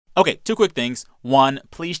Okay, two quick things. One,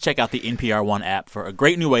 please check out the NPR One app for a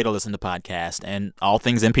great new way to listen to podcasts and all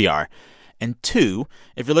things NPR. And two,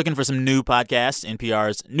 if you're looking for some new podcasts,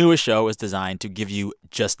 NPR's newest show is designed to give you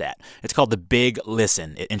just that. It's called The Big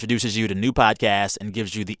Listen. It introduces you to new podcasts and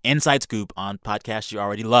gives you the inside scoop on podcasts you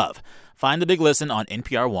already love. Find The Big Listen on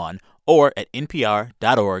NPR One or at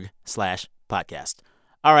npr.org/podcast.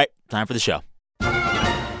 All right, time for the show.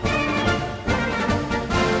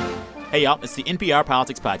 Hey, y'all, it's the NPR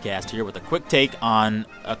Politics Podcast here with a quick take on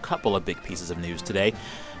a couple of big pieces of news today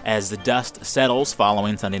as the dust settles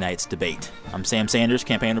following Sunday night's debate. I'm Sam Sanders,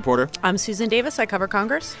 campaign reporter. I'm Susan Davis. I cover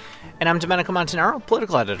Congress. And I'm Domenico Montanaro,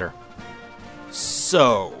 political editor.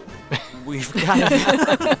 So, we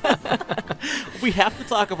have to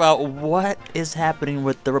talk about what is happening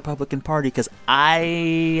with the Republican Party because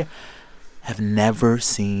I have never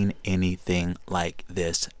seen anything like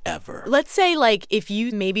this ever. Let's say, like, if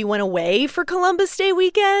you maybe went away for Columbus Day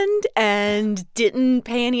weekend and didn't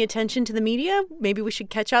pay any attention to the media, maybe we should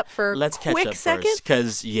catch up for a quick second. First,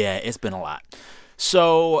 because, yeah, it's been a lot.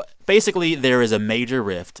 So, basically, there is a major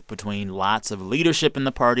rift between lots of leadership in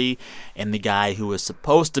the party and the guy who is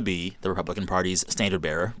supposed to be the Republican Party's standard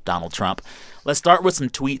bearer, Donald Trump. Let's start with some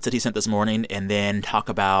tweets that he sent this morning and then talk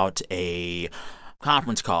about a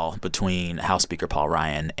conference call between House Speaker Paul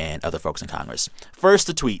Ryan and other folks in Congress. First,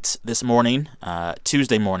 the tweets. This morning,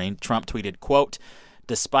 Tuesday morning, Trump tweeted, quote,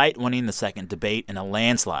 "Despite winning the second debate in a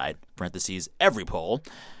landslide, parentheses, every poll,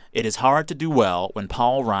 it is hard to do well when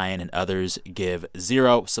Paul Ryan and others give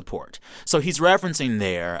zero support." So he's referencing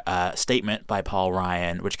there a statement by Paul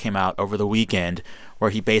Ryan, which came out over the weekend, where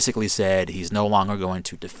he basically said he's no longer going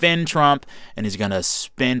to defend Trump and he's going to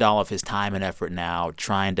spend all of his time and effort now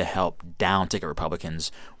trying to help down-ticket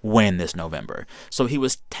Republicans win this November. So he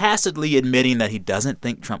was tacitly admitting that he doesn't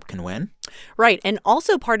think Trump can win. Right. And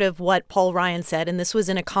also part of what Paul Ryan said, and this was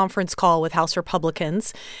in a conference call with House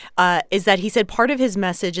Republicans, is that he said part of his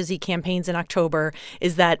message as he campaigns in October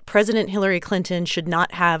is that President Hillary Clinton should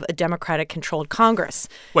not have a Democratic-controlled Congress.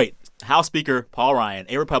 Wait, House Speaker Paul Ryan,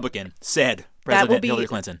 a Republican, said President Hillary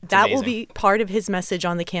Clinton. That will be part of his message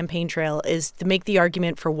on the campaign trail, is to make the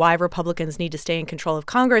argument for why Republicans need to stay in control of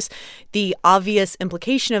Congress. The obvious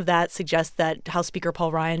implication of that suggests that House Speaker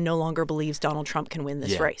Paul Ryan no longer believes Donald Trump can win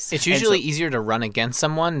this race. It's usually easier to run against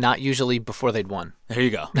someone, not usually before they'd won. There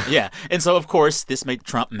you go. Yeah. And so, of course, this made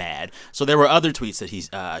Trump mad. So there were other tweets that he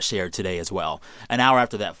shared today as well. An hour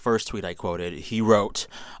after that first tweet I quoted, he wrote,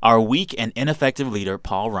 "Our weak and ineffective leader,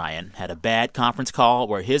 Paul Ryan, had a bad conference call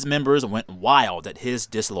where his members went wild at his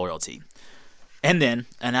disloyalty." And then,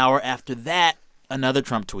 an hour after that, another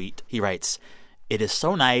Trump tweet. He writes, "It is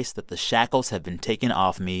so nice that the shackles have been taken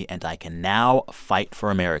off me and I can now fight for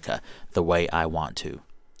America the way I want to."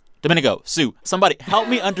 Domenico, Sue, somebody help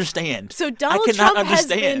me understand. So Donald Trump has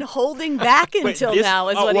been holding back until now,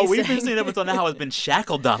 is what he's saying. What we've been seeing up until now has been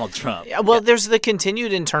shackled Donald Trump. Yeah, well, there's the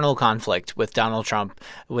continued internal conflict with Donald Trump,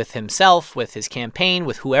 with himself, with his campaign,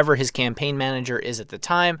 with whoever his campaign manager is at the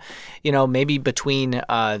time. You know, maybe between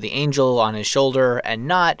the angel on his shoulder and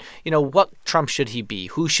not. You know, what Trump should he be?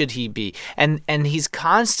 Who should he be? And he's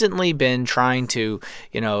constantly been trying to,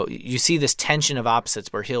 you know, you see this tension of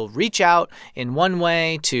opposites where he'll reach out in one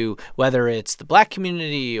way to whether it's the black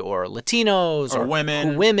community or Latinos or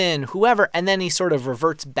women, whoever, and then he sort of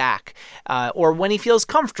reverts back. Or when he feels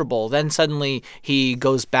comfortable, then suddenly he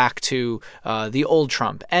goes back to the old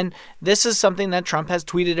Trump. And this is something that Trump has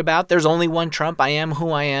tweeted about. There's only one Trump. I am who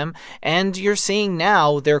I am. And you're seeing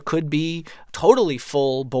now there could be totally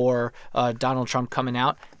full-bore Donald Trump coming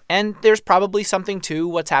out. And there's probably something to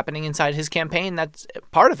what's happening inside his campaign that's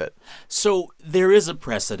part of it. So there is a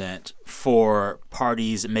precedent for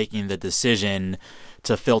parties making the decision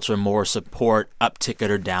to filter more support up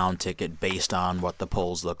ticket or down ticket based on what the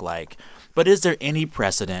polls look like. But is there any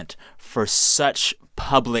precedent for such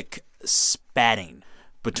public spatting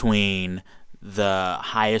between the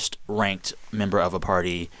highest ranked member of a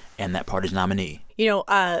party and that party's nominee? You know,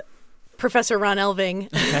 Professor Ron Elving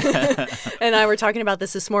and I were talking about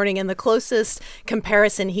this morning, and the closest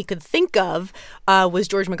comparison he could think of was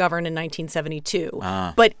George McGovern in 1972.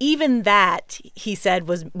 But even that, he said,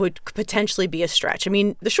 would potentially be a stretch. I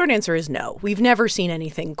mean, the short answer is no. We've never seen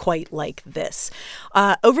anything quite like this.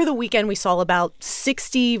 Over the weekend, we saw about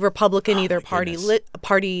 60 Republican party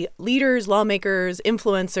leaders, lawmakers,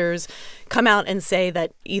 influencers come out and say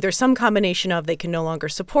that either some combination of they can no longer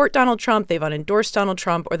support Donald Trump, they've unendorsed Donald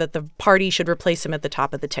Trump, or that the party should replace him at the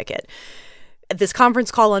top of the ticket. At this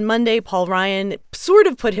conference call on Monday, Paul Ryan sort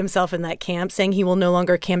of put himself in that camp, saying he will no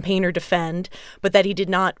longer campaign or defend, but that he did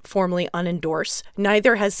not formally unendorse.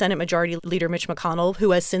 Neither has Senate Majority Leader Mitch McConnell,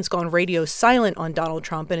 who has since gone radio silent on Donald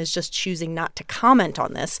Trump and is just choosing not to comment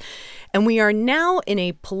on this. And we are now in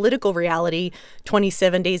a political reality,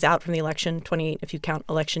 27 days out from the election, 28 if you count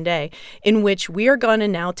Election Day, in which we are going to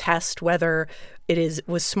now test whether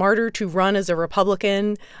was smarter to run as a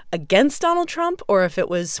Republican against Donald Trump or if it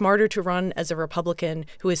was smarter to run as a Republican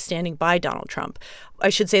who is standing by Donald Trump. I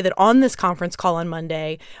should say that on this conference call on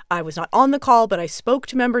Monday, I was not on the call, but I spoke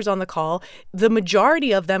to members on the call. The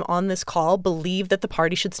majority of them on this call believe that the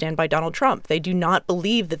party should stand by Donald Trump. They do not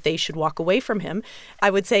believe that they should walk away from him. I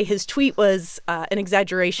would say his tweet was an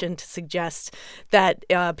exaggeration to suggest that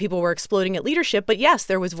people were exploding at leadership. But yes,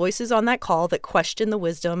 there was voices on that call that questioned the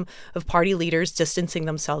wisdom of party leaders distancing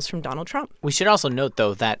themselves from Donald Trump. We should also note,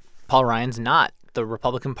 though, that Paul Ryan's not the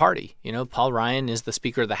Republican Party. You know, Paul Ryan is the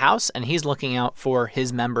Speaker of the House, and he's looking out for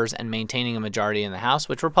his members and maintaining a majority in the House,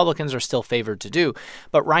 which Republicans are still favored to do.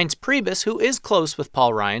 But Reince Priebus, who is close with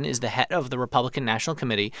Paul Ryan, is the head of the Republican National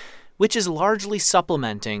Committee, which is largely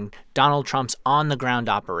supplementing Donald Trump's on-the-ground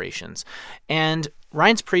operations. And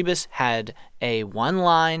Reince Priebus had a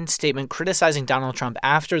one-line statement criticizing Donald Trump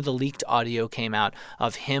after the leaked audio came out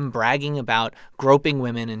of him bragging about groping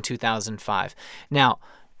women in 2005. Now,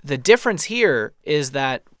 the difference here is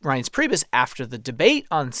that Reince Priebus, after the debate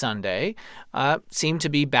on Sunday, seemed to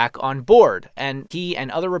be back on board. And he and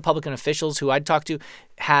other Republican officials who I'd talked to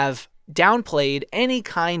have downplayed any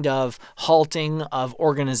kind of halting of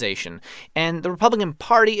organization. And the Republican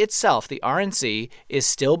Party itself, the RNC, is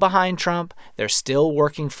still behind Trump. They're still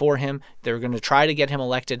working for him. They're going to try to get him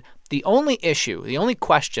elected. The only issue, the only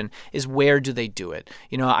question is, where do they do it?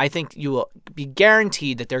 You know, I think you will be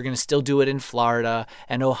guaranteed that they're going to still do it in Florida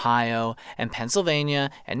and Ohio and Pennsylvania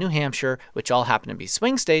and New Hampshire, which all happen to be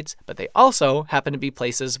swing states, but they also happen to be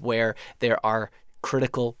places where there are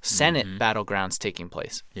critical Senate battlegrounds taking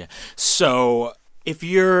place. Yeah. So if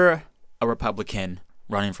you're a Republican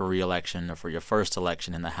running for re-election or for your first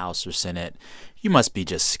election in the House or Senate, you must be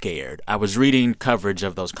just scared. I was reading coverage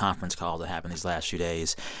of those conference calls that happened these last few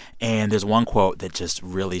days, and there's one quote that just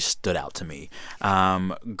really stood out to me.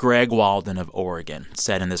 Greg Walden of Oregon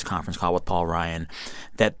said in this conference call with Paul Ryan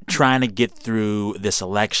that trying to get through this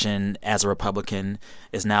election as a Republican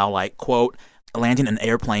is now like, quote, landing an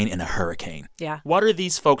airplane in a hurricane. Yeah. What are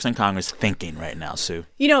these folks in Congress thinking right now, Sue?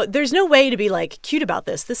 You know, there's no way to be like cute about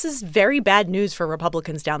this. This is very bad news for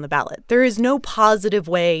Republicans down the ballot. There is no positive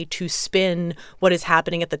way to spin what is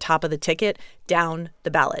happening at the top of the ticket down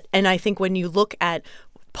the ballot. And I think when you look at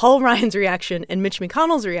Paul Ryan's reaction and Mitch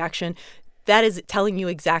McConnell's reaction, that is telling you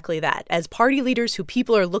exactly that. As party leaders who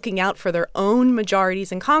people are looking out for their own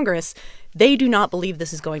majorities in Congress, they do not believe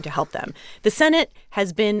this is going to help them. The Senate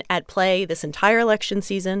has been at play this entire election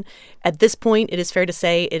season. At this point, it is fair to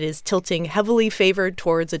say it is tilting heavily favored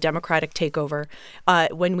towards a Democratic takeover.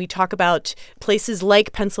 When we talk about places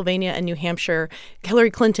like Pennsylvania and New Hampshire, Hillary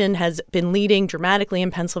Clinton has been leading dramatically in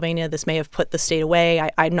Pennsylvania. This may have put the state away.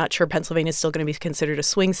 I'm not sure Pennsylvania is still going to be considered a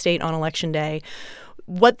swing state on Election Day.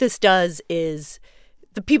 What this does is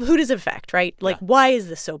the people, who does it affect, right? Like, why is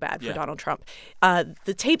this so bad for Donald Trump?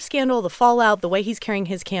 The tape scandal, the fallout, the way he's carrying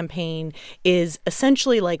his campaign is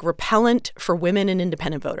essentially like repellent for women and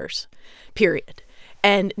independent voters, period.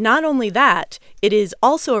 And not only that, it is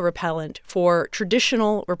also a repellent for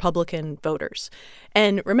traditional Republican voters.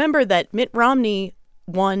 And remember that Mitt Romney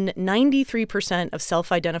won 93% of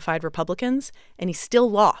self-identified Republicans, and he still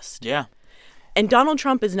lost. Yeah. And Donald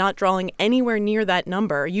Trump is not drawing anywhere near that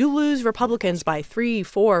number. You lose Republicans by 3,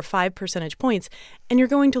 4, 5 percentage points, and you're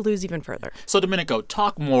going to lose even further. So, Domenico,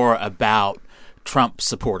 talk more about Trump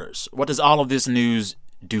supporters. What does all of this news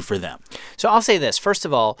do for them? So I'll say this. First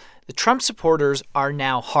of all, the Trump supporters are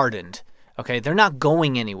now hardened. Okay, they're not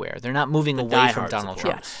going anywhere. They're not moving away from Donald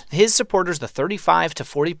Trump. Yes. His supporters, the 35 to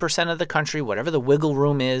 40% of the country, whatever the wiggle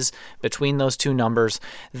room is between those two numbers,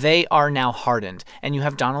 they are now hardened. And you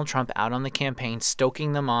have Donald Trump out on the campaign,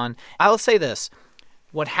 stoking them on. I'll say this.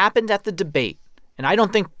 What happened at the debate, and I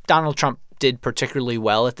don't think Donald Trump did particularly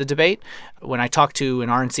well at the debate. When I talked to an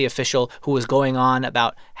RNC official who was going on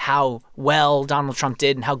about how well Donald Trump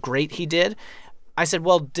did and how great he did, I said,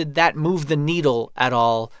 well, did that move the needle at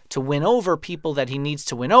all to win over people that he needs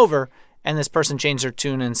to win over? And this person changed their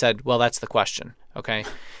tune and said, well, that's the question. okay?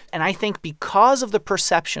 And I think because of the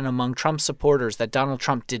perception among Trump supporters that Donald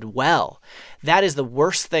Trump did well, that is the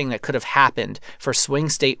worst thing that could have happened for swing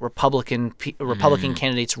state Republican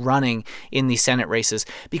candidates running in these Senate races,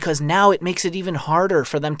 because now it makes it even harder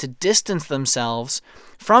for them to distance themselves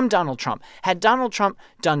from Donald Trump. Had Donald Trump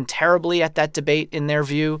done terribly at that debate, in their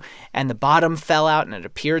view, and the bottom fell out and it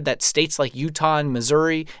appeared that states like Utah and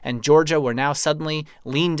Missouri and Georgia were now suddenly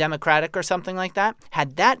lean Democratic or something like that,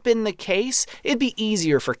 had that been the case, it'd be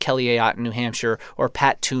easier for Kelly Ayotte in New Hampshire or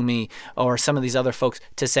Pat Toomey or some of these other folks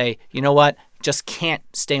to say, you know what, just can't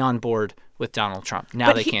stay on board with Donald Trump.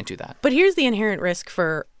 Now they can't do that. But here's the inherent risk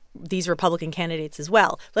for these Republican candidates as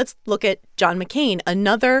well. Let's look at John McCain,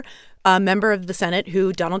 another member of the Senate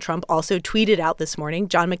who Donald Trump also tweeted out this morning.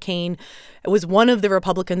 John McCain was one of the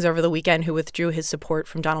Republicans over the weekend who withdrew his support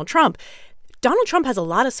from Donald Trump. Donald Trump has a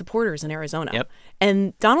lot of supporters in Arizona. Yep.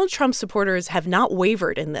 And Donald Trump's supporters have not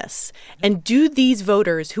wavered in this. And do these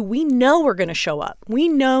voters, who we know are going to show up, we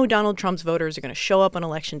know Donald Trump's voters are going to show up on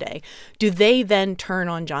Election Day, do they then turn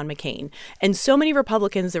on John McCain? And so many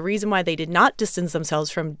Republicans, the reason why they did not distance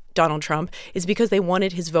themselves from Donald Trump is because they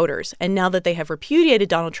wanted his voters. And now that they have repudiated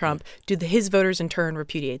Donald Trump, do his voters in turn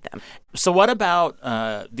repudiate them? So what about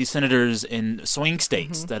these senators in swing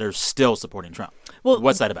states that are still supporting Trump? Well,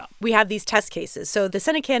 what's that about? We have these test cases. So the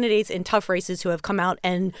Senate candidates in tough races who have come out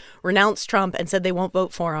and renounced Trump and said they won't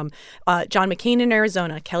vote for him. John McCain in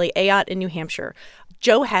Arizona, Kelly Ayotte in New Hampshire,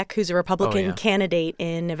 Joe Heck, who's a Republican candidate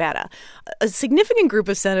in Nevada. A significant group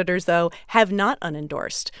of senators, though, have not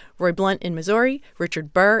unendorsed. Roy Blunt in Missouri,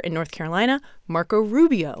 Richard Burr in North Carolina, Marco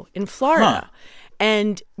Rubio in Florida.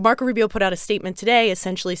 And Marco Rubio put out a statement today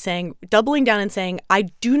essentially saying, doubling down and saying, I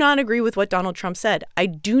do not agree with what Donald Trump said. I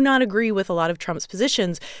do not agree with a lot of Trump's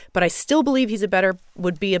positions, but I still believe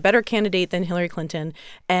would be a better candidate than Hillary Clinton.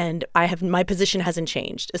 And my position hasn't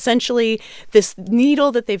changed. Essentially, this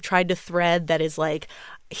needle that they've tried to thread that is like,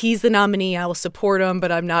 he's the nominee, I will support him,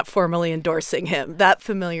 but I'm not formally endorsing him. That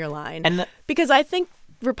familiar line. Because I think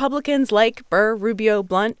Republicans like Burr, Rubio,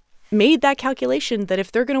 Blunt, made that calculation that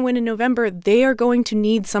if they're going to win in November, they are going to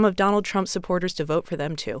need some of Donald Trump's supporters to vote for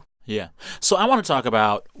them, too. Yeah. So I want to talk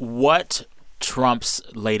about what Trump's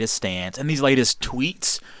latest stance and these latest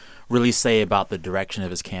tweets really say about the direction of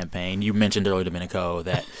his campaign. You mentioned earlier, Domenico,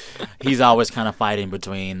 that he's always kind of fighting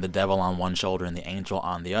between the devil on one shoulder and the angel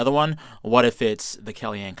on the other one. What if it's the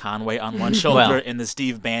Kellyanne Conway on one shoulder and the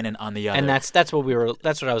Steve Bannon on the other? And that's what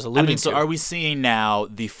I was alluding to. So are we seeing now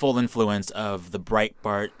the full influence of the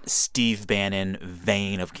Breitbart Steve Bannon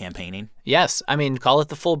vein of campaigning? Yes. I mean, call it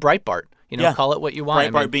the full Breitbart. Call it what you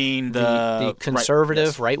want. Breitbart being the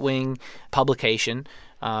conservative, right-wing publication.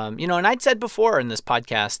 And I'd said before in this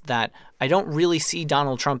podcast that I don't really see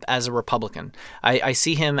Donald Trump as a Republican. I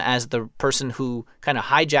see him as the person who kind of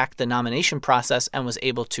hijacked the nomination process and was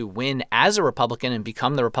able to win as a Republican and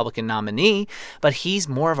become the Republican nominee, but he's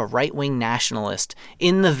more of a right-wing nationalist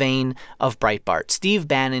in the vein of Breitbart. Steve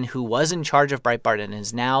Bannon, who was in charge of Breitbart and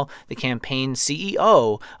is now the campaign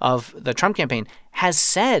CEO of the Trump campaign, has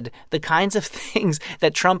said the kinds of things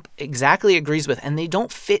that Trump exactly agrees with, and they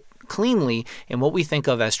don't fit cleanly in what we think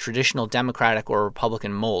of as traditional Democratic or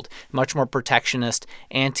Republican mold. Much more protectionist,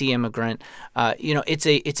 anti-immigrant.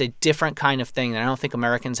 It's a different kind of thing that I don't think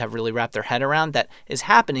Americans have really wrapped their head around that is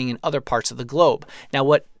happening in other parts of the globe. Now,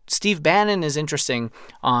 what Steve Bannon is interesting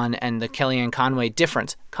on, and the Kellyanne Conway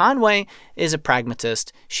difference. Conway is a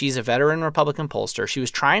pragmatist. She's a veteran Republican pollster. She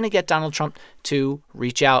was trying to get Donald Trump to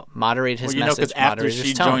reach out, moderate his message, because after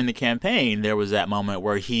she joined the campaign, there was that moment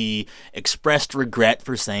where he expressed regret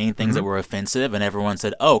for saying things that were offensive, and everyone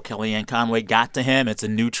said, oh, Kellyanne Conway got to him. It's a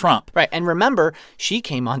new Trump. Right. And remember, she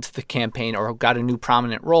came onto the campaign or got a new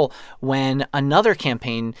prominent role when another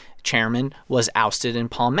campaign chairman was ousted in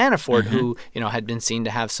Paul Manafort, who, had been seen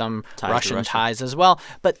to have some Russian ties as well.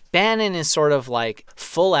 But Bannon is sort of like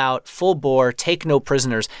full out, full bore, take no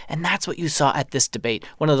prisoners. And that's what you saw at this debate.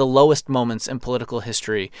 One of the lowest moments in political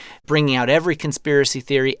history, bringing out every conspiracy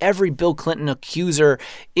theory, every Bill Clinton accuser.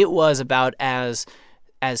 It was about as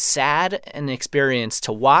sad an experience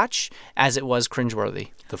to watch as it was cringeworthy.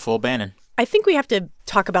 The full Bannon. I think we have to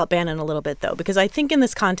talk about Bannon a little bit, though, because I think in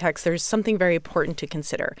this context, there's something very important to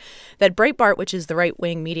consider. That Breitbart, which is the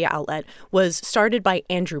right-wing media outlet, was started by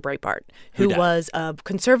Andrew Breitbart, who was a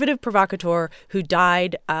conservative provocateur who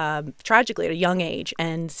died tragically at a young age.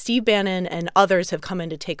 And Steve Bannon and others have come in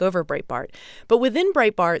to take over Breitbart. But within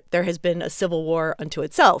Breitbart, there has been a civil war unto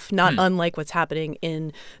itself, not unlike what's happening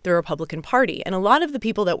in the Republican Party. And a lot of the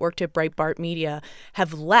people that worked at Breitbart Media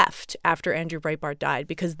have left after Andrew Breitbart died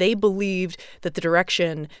because they believed that the direction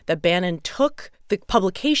direction that Bannon took the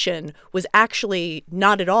publication was actually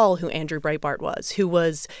not at all who Andrew Breitbart was, who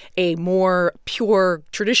was a more pure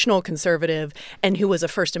traditional conservative and who was a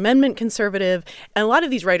First Amendment conservative. And a lot of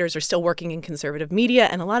these writers are still working in conservative media,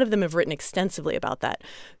 and a lot of them have written extensively about that.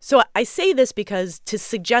 So I say this because to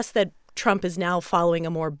suggest that Trump is now following a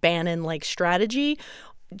more Bannon-like strategy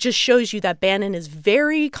just shows you that Bannon is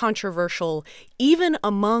very controversial, even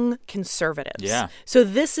among conservatives. Yeah. So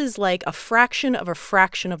this is like a fraction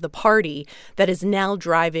of the party that is now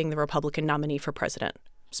driving the Republican nominee for president.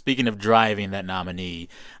 Speaking of driving that nominee,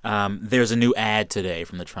 there's a new ad today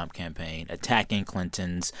from the Trump campaign attacking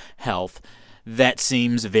Clinton's health that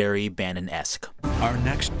seems very Bannon-esque. Our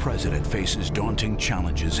next president faces daunting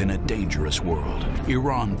challenges in a dangerous world.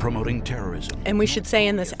 Iran promoting terrorism. And we should say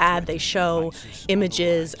in this ad, they show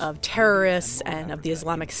images of terrorists and of the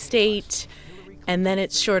Islamic State. And then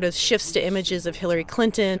it sort of shifts to images of Hillary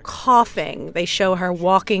Clinton coughing. They show her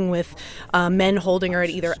walking with men holding her at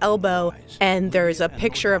either elbow. And there's a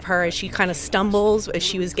picture of her as she kind of stumbles as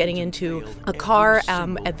she was getting into a car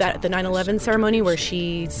at the 9/11 ceremony where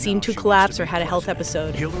she seemed to collapse or had a health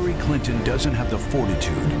episode. Hillary Clinton doesn't have the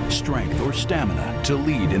fortitude, strength, or stamina to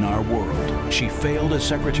lead in our world. She failed as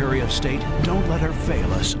Secretary of State. Don't let her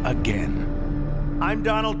fail us again. I'm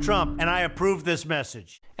Donald Trump, and I approve this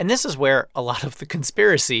message. And this is where a lot of the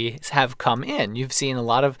conspiracies have come in. You've seen a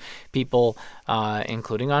lot of people,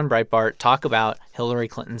 including on Breitbart, talk about Hillary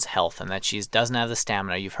Clinton's health and that she doesn't have the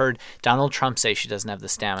stamina. You've heard Donald Trump say she doesn't have the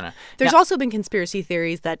stamina. There's also been conspiracy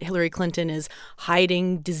theories that Hillary Clinton is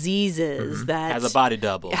hiding diseases, that Has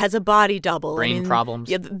a body double. Brain problems.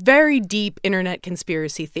 Yeah, very deep internet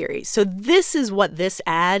conspiracy theories. So this is what this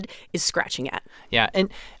ad is scratching at. Yeah, and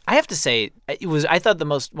I have to say, I thought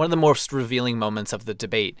one of the most revealing moments of the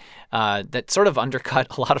debate that sort of undercut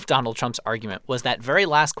a lot of Donald Trump's argument was that very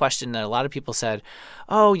last question that a lot of people said,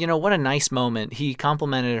 oh, what a nice moment. He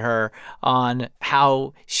complimented her on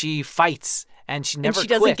how she fights and she never quits. And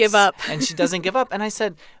she doesn't give up. And she doesn't give up. And I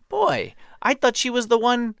said, boy, I thought she was the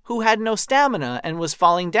one who had no stamina and was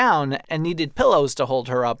falling down and needed pillows to hold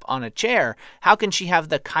her up on a chair. How can she have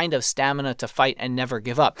the kind of stamina to fight and never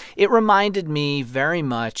give up? It reminded me very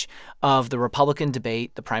much of the Republican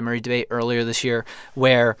debate, the primary debate earlier this year,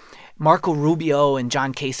 where Marco Rubio and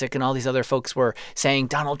John Kasich and all these other folks were saying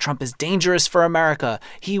Donald Trump is dangerous for America.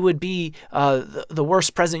 He would be the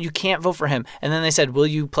worst president. You can't vote for him. And then they said, will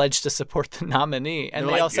you pledge to support the nominee? And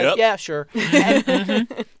they all said, yeah, sure.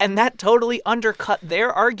 And that totally undercut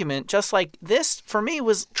their argument. Just like this, for me,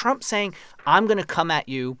 was Trump saying, I'm going to come at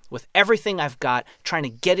you with everything I've got, trying to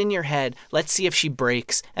get in your head. Let's see if she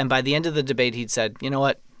breaks. And by the end of the debate, he'd said, you know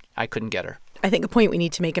what? I couldn't get her. I think a point we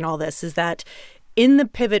need to make in all this is that in the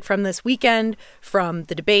pivot from this weekend, from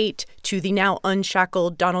the debate to the now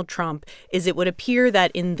unshackled Donald Trump, is it would appear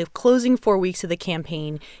that in the closing 4 weeks of the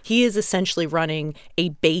campaign, he is essentially running a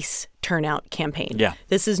base turnout campaign. Yeah.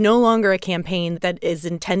 This is no longer a campaign that is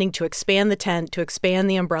intending to expand the tent, to expand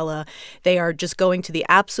the umbrella. They are just going to the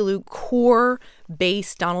absolute core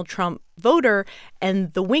base Donald Trump voter.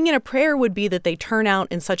 And the wing and a prayer would be that they turn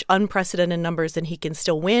out in such unprecedented numbers that he can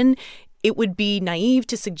still win. It would be naive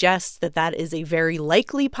to suggest that that is a very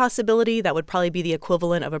likely possibility. That would probably be the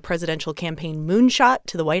equivalent of a presidential campaign moonshot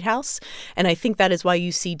to the White House. And I think that is why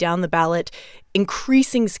you see down the ballot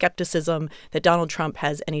increasing skepticism that Donald Trump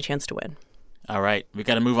has any chance to win. All right. We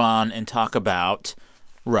got to move on and talk about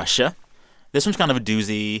Russia. This one's kind of a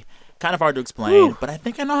doozy, kind of hard to explain, but I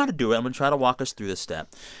think I know how to do it. I'm going to try to walk us through this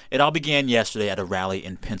step. It all began yesterday at a rally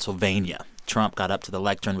in Pennsylvania. Trump got up to the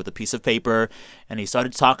lectern with a piece of paper, and he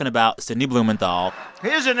started talking about Sidney Blumenthal.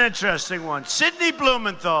 Here's an interesting one. Sidney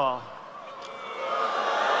Blumenthal.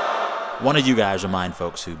 One of you guys remind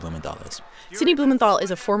folks who Blumenthal is. Sidney Blumenthal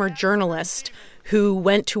is a former journalist who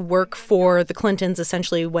went to work for the Clintons,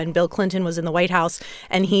 essentially when Bill Clinton was in the White House,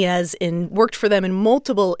 and he has worked for them in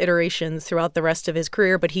multiple iterations throughout the rest of his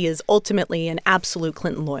career, but he is ultimately an absolute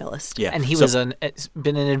Clinton loyalist. Yeah, and he was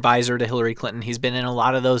been an advisor to Hillary Clinton. He's been in a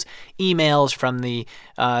lot of those emails from the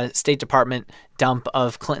State Department dump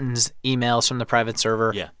of Clinton's emails from the private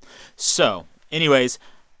server. Yeah. So, anyways,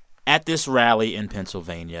 at this rally in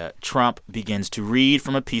Pennsylvania, Trump begins to read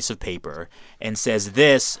from a piece of paper and says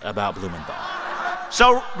this about Blumenthal.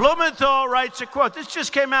 So Blumenthal writes a quote. This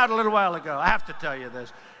just came out a little while ago. I have to tell you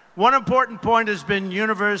this. One important point has been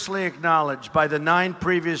universally acknowledged by the 9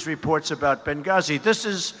 previous reports about Benghazi. This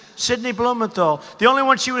is Sidney Blumenthal, the only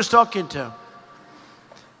one she was talking to.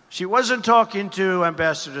 She wasn't talking to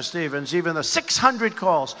Ambassador Stevens, even the 600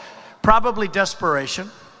 calls, probably desperation.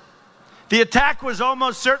 The attack was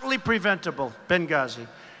almost certainly preventable, Benghazi.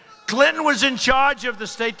 Clinton was in charge of the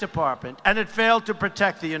State Department, and it failed to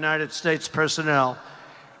protect the United States personnel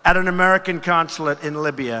at an American consulate in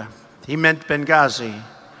Libya. He meant Benghazi.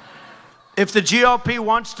 If the GOP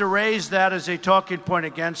wants to raise that as a talking point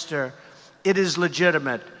against her, it is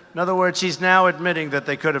legitimate. In other words, he's now admitting that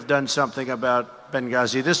they could have done something about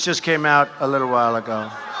Benghazi. This just came out a little while ago.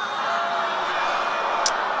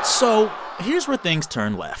 So here's where things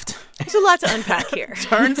turn left. There's a lot to unpack here.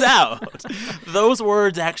 Turns out those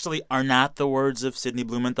words actually are not the words of Sidney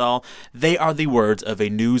Blumenthal. They are the words of a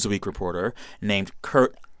Newsweek reporter named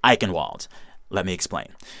Kurt Eichenwald. Let me explain.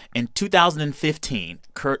 In 2015,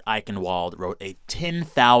 Kurt Eichenwald wrote a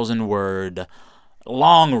 10,000-word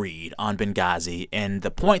long read on Benghazi, and the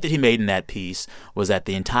point that he made in that piece was that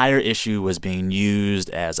the entire issue was being used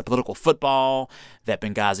as a political football, that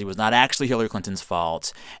Benghazi was not actually Hillary Clinton's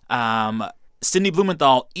fault. Sidney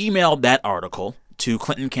Blumenthal emailed that article to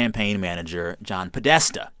Clinton campaign manager John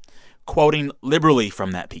Podesta, quoting liberally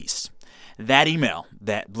from that piece. That email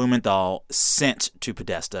that Blumenthal sent to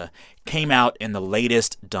Podesta came out in the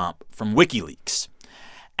latest dump from WikiLeaks.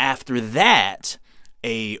 After that,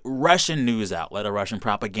 a Russian news outlet, a Russian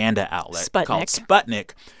propaganda outlet called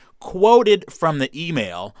Sputnik, quoted from the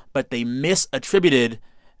email, but they misattributed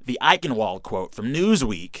the Eichenwald quote from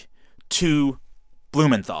Newsweek to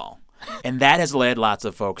Blumenthal. And that has led lots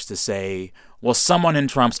of folks to say, well, someone in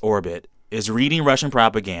Trump's orbit is reading Russian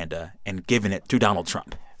propaganda and giving it to Donald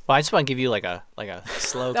Trump. Well, I just want to give you like a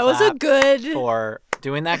slow That clap was a good for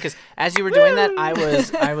doing that, because as you were doing that, I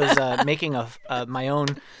was making my own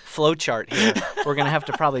flow chart here. We're gonna have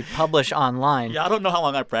to probably publish online. Yeah, I don't know how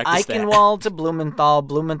long I practiced Eichenwald to Blumenthal,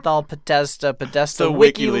 Podesta, So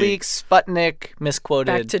WikiLeaks, Sputnik,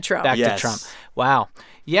 misquoted. Back to Trump. Back Yes. to Trump. Wow.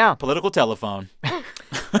 Yeah. Political telephone.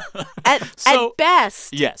 At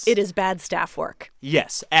best, yes. it is bad staff work.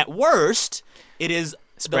 Yes. At worst, it is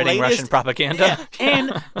Spreading the latest, Russian propaganda. Yeah,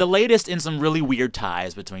 and the latest in some really weird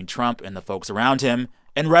ties between Trump and the folks around him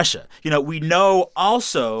and Russia. You know, we know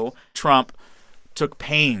also Trump took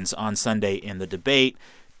pains on Sunday in the debate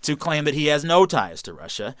to claim that he has no ties to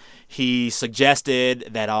Russia. He suggested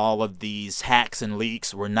that all of these hacks and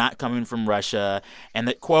leaks were not coming from Russia and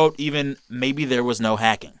that, quote, even maybe there was no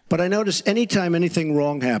hacking. But I notice anytime anything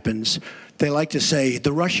wrong happens, they like to say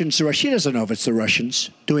the Russians. She doesn't know if it's the Russians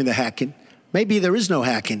doing the hacking. Maybe there is no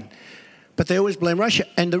hacking. But they always blame Russia.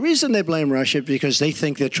 And the reason they blame Russia is because they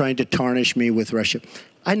think they're trying to tarnish me with Russia.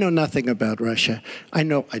 I know nothing about Russia. I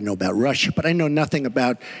know about Russia, but I know nothing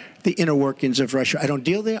about the inner workings of Russia. I don't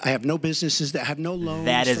deal there. I have no businesses there. I have no loans.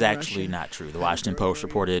 That is actually not true. The Washington Post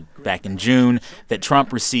reported back in June that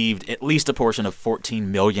Trump received at least a portion of $14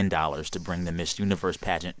 million to bring the Miss Universe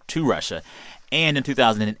pageant to Russia. And in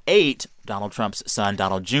 2008, Donald Trump's son,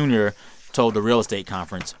 Donald Jr., told the real estate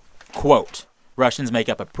conference, quote, Russians make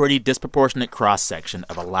up a pretty disproportionate cross-section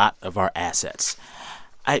of a lot of our assets.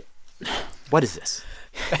 What is this?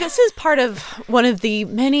 This is part of one of the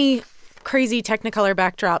many crazy Technicolor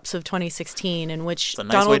backdrops of 2016 in which It's a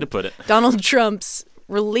nice way to put it. Donald Trump's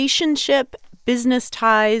relationship, business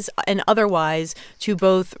ties, and otherwise to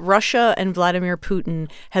both Russia and Vladimir Putin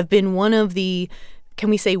have been one of the, can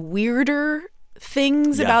we say, weirder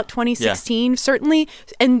things about 2016, certainly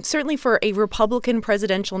for a Republican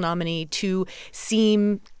presidential nominee to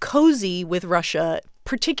seem cozy with Russia,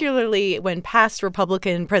 particularly when past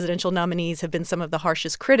Republican presidential nominees have been some of the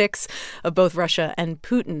harshest critics of both Russia and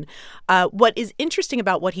Putin. What is interesting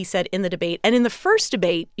about what he said in the debate, and in the first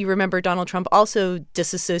debate, you remember Donald Trump also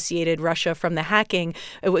disassociated Russia from the hacking.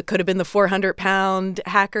 It could have been the 400-pound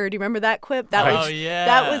hacker. Do you remember that quip?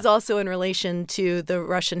 That was also in relation to the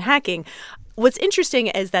Russian hacking. What's interesting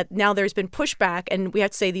is that now there's been pushback, and we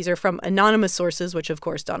have to say these are from anonymous sources, which, of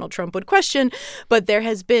course, Donald Trump would question. But there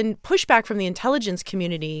has been pushback from the intelligence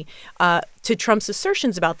community to Trump's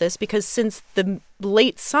assertions about this, because since the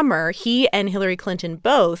late summer, he and Hillary Clinton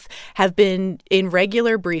both have been in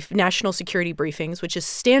regular national security briefings, which is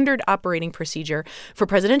standard operating procedure for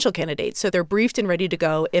presidential candidates. So they're briefed and ready to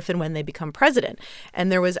go if and when they become president.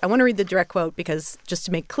 And there was, I want to read the direct quote because just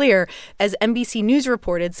to make clear, as NBC News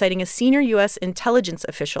reported, citing a senior U.S. intelligence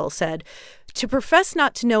official, said, "To profess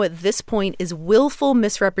not to know at this point is willful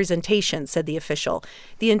misrepresentation," said the official.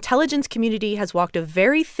 "The intelligence community has walked a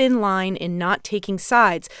very thin line in not taking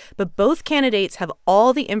sides, but both candidates have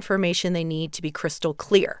all the information they need to be crystal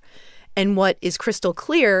clear." And what is crystal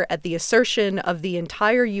clear at the assertion of the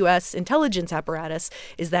entire U.S. intelligence apparatus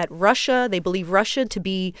is that they believe Russia to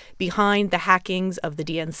be behind the hackings of the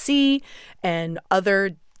DNC and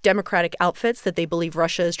other Democratic outfits that they believe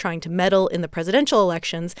Russia is trying to meddle in the presidential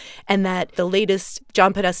elections, and that the latest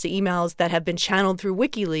John Podesta emails that have been channeled through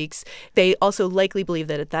WikiLeaks, they also likely believe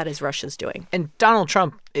that that is Russia's doing. And Donald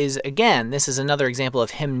Trump is, again, this is another example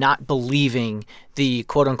of him not believing the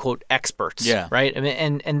quote-unquote experts, right? I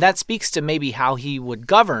mean, and that speaks to maybe how he would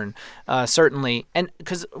govern, certainly. And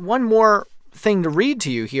because one more thing to read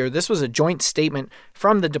to you here. This was a joint statement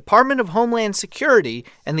from the Department of Homeland Security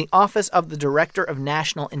and the Office of the Director of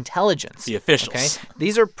National Intelligence. The officials. Okay?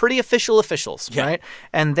 These are pretty officials, right?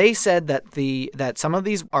 And they said that some of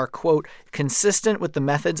these are, quote, consistent with the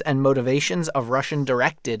methods and motivations of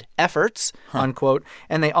Russian-directed efforts, unquote.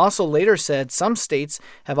 And they also later said some states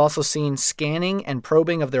have also seen scanning and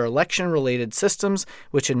probing of their election-related systems,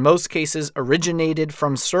 which in most cases originated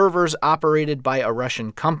from servers operated by a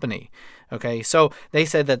Russian company. Okay, so they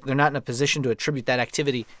said that they're not in a position to attribute that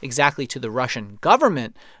activity exactly to the Russian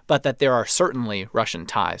government, but that there are certainly Russian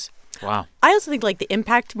ties. Wow. I also think, like, the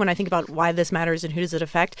impact, when I think about why this matters and who does it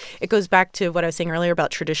affect, it goes back to what I was saying earlier about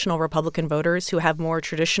traditional Republican voters who have more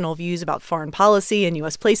traditional views about foreign policy and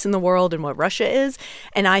U.S. place in the world and what Russia is.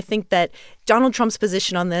 And I think that Donald Trump's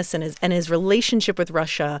position on this and his relationship with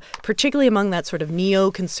Russia, particularly among that sort of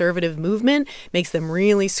neoconservative movement, makes them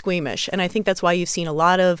really squeamish. And I think that's why you've seen a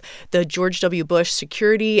lot of the George W. Bush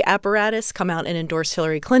security apparatus come out and endorse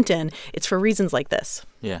Hillary Clinton. It's for reasons like this.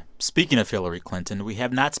 Yeah. Speaking of Hillary Clinton, we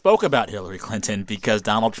have not spoke about Hillary Clinton because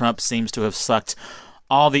Donald Trump seems to have sucked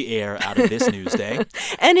all the air out of this news day.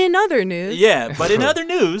 And in other news. Yeah, but in other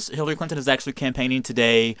news, Hillary Clinton is actually campaigning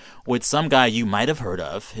today with some guy you might have heard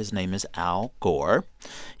of. His name is Al Gore.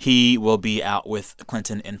 He will be out with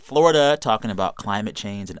Clinton in Florida talking about climate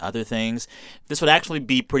change and other things. This would actually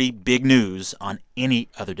be pretty big news on any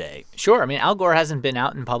other day. Sure. I mean, Al Gore hasn't been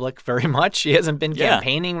out in public very much. He hasn't been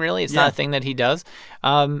campaigning, really. It's not a thing that he does.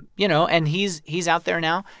 And he's out there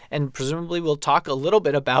now, and presumably we'll talk a little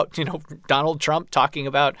bit about, Donald Trump talking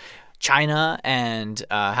about China and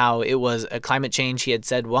how it was a climate change he had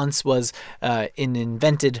said once was an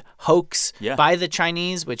invented hoax by the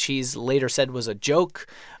Chinese, which he's later said was a joke.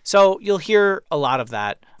 So you'll hear a lot of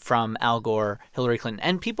that from Al Gore, Hillary Clinton.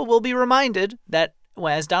 And people will be reminded that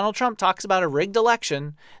as Donald Trump talks about a rigged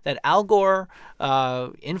election, that Al Gore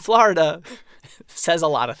in Florida says a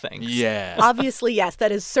lot of things. Yeah. Obviously, yes.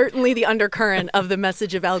 That is certainly the undercurrent of the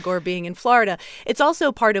message of Al Gore being in Florida. It's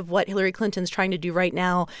also part of what Hillary Clinton's trying to do right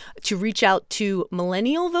now to reach out to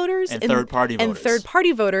millennial voters. And third-party voters. And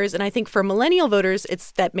third-party voters. And I think for millennial voters,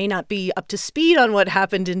 it's that may not be up to speed on what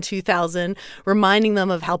happened in 2000, reminding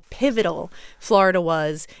them of how pivotal Florida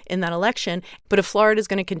was in that election. But if Florida is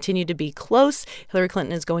going to continue to be close, Hillary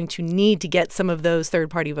Clinton is going to need to get some of those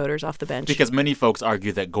third-party voters off the bench. Because many folks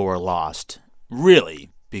argue that Gore lost, really,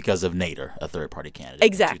 because of Nader, a third-party candidate.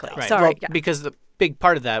 Exactly. Right. Sorry. Well, because the big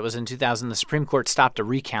part of that was in 2000, the Supreme Court stopped a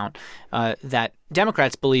recount that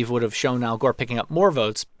Democrats believe would have shown Al Gore picking up more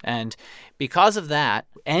votes. And because of that,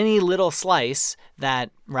 any little slice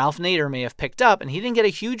that Ralph Nader may have picked up, and he didn't get a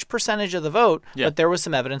huge percentage of the vote, but there was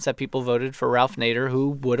some evidence that people voted for Ralph Nader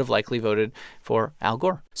who would have likely voted for Al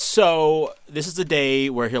Gore. So this is a day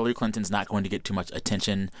where Hillary Clinton's not going to get too much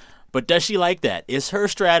attention. But does she like that? Is her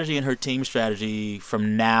strategy and her team's strategy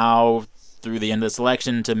from now through the end of this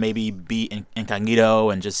election to maybe be incognito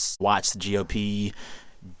and just watch the GOP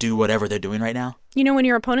do whatever they're doing right now? When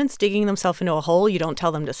your opponent's digging themselves into a hole, you don't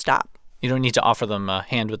tell them to stop. You don't need to offer them a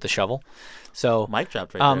hand with the shovel. So, mic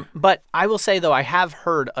dropped right there. But I will say, though, I have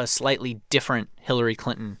heard a slightly different Hillary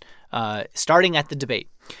Clinton starting at the debate.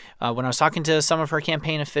 When I was talking to some of her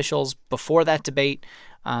campaign officials before that debate,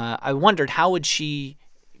 I wondered how would she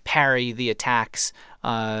parry the attacks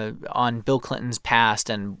on Bill Clinton's past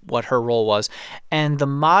and what her role was. And the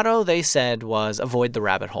motto they said was avoid the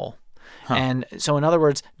rabbit hole. And so, in other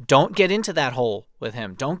words, don't get into that hole with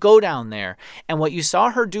him. Don't go down there. And what you saw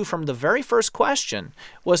her do from the very first question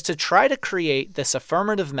was to try to create this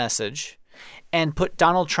affirmative message and put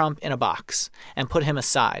Donald Trump in a box and put him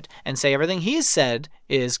aside and say everything he's said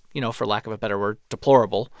is, for lack of a better word,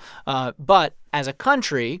 deplorable. But as a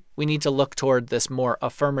country, we need to look toward this more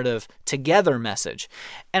affirmative together message.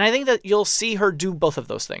 And I think that you'll see her do both of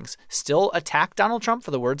those things. Still attack Donald Trump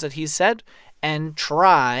for the words that he's said and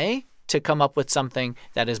try to come up with something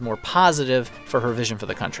that is more positive for her vision for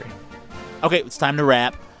the country. Okay, it's time to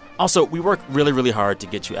wrap. Also, we work really, really hard to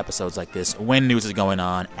get you episodes like this when news is going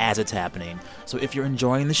on, as it's happening. So if you're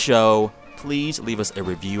enjoying the show, please leave us a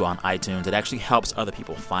review on iTunes. It actually helps other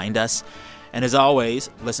people find us. And as always,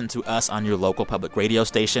 listen to us on your local public radio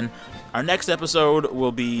station. Our next episode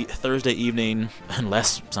will be Thursday evening,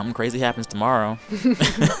 unless something crazy happens tomorrow.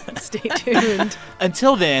 Stay tuned.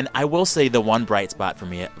 Until then, I will say the one bright spot for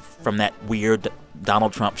me from that weird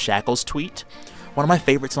Donald Trump Shackles tweet. One of my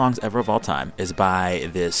favorite songs ever of all time is by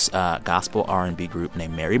this gospel R&B group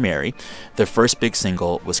named Mary Mary. Their first big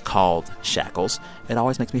single was called Shackles. It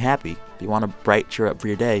always makes me happy. If you want to bright cheer up for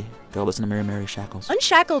your day, go listen to Mary Mary Shackles.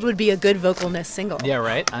 Unshackled would be a good vocalness single. Yeah,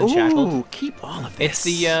 right? Unshackled. Ooh, keep all of this.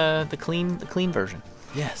 It's the clean version.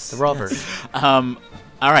 Yes. The raw version.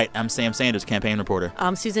 All right, I'm Sam Sanders, campaign reporter.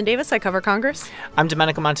 I'm Susan Davis. I cover Congress. I'm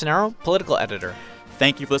Domenico Montanaro, political editor.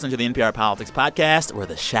 Thank you for listening to the NPR Politics Podcast, where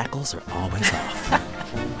the shackles are always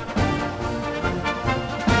off.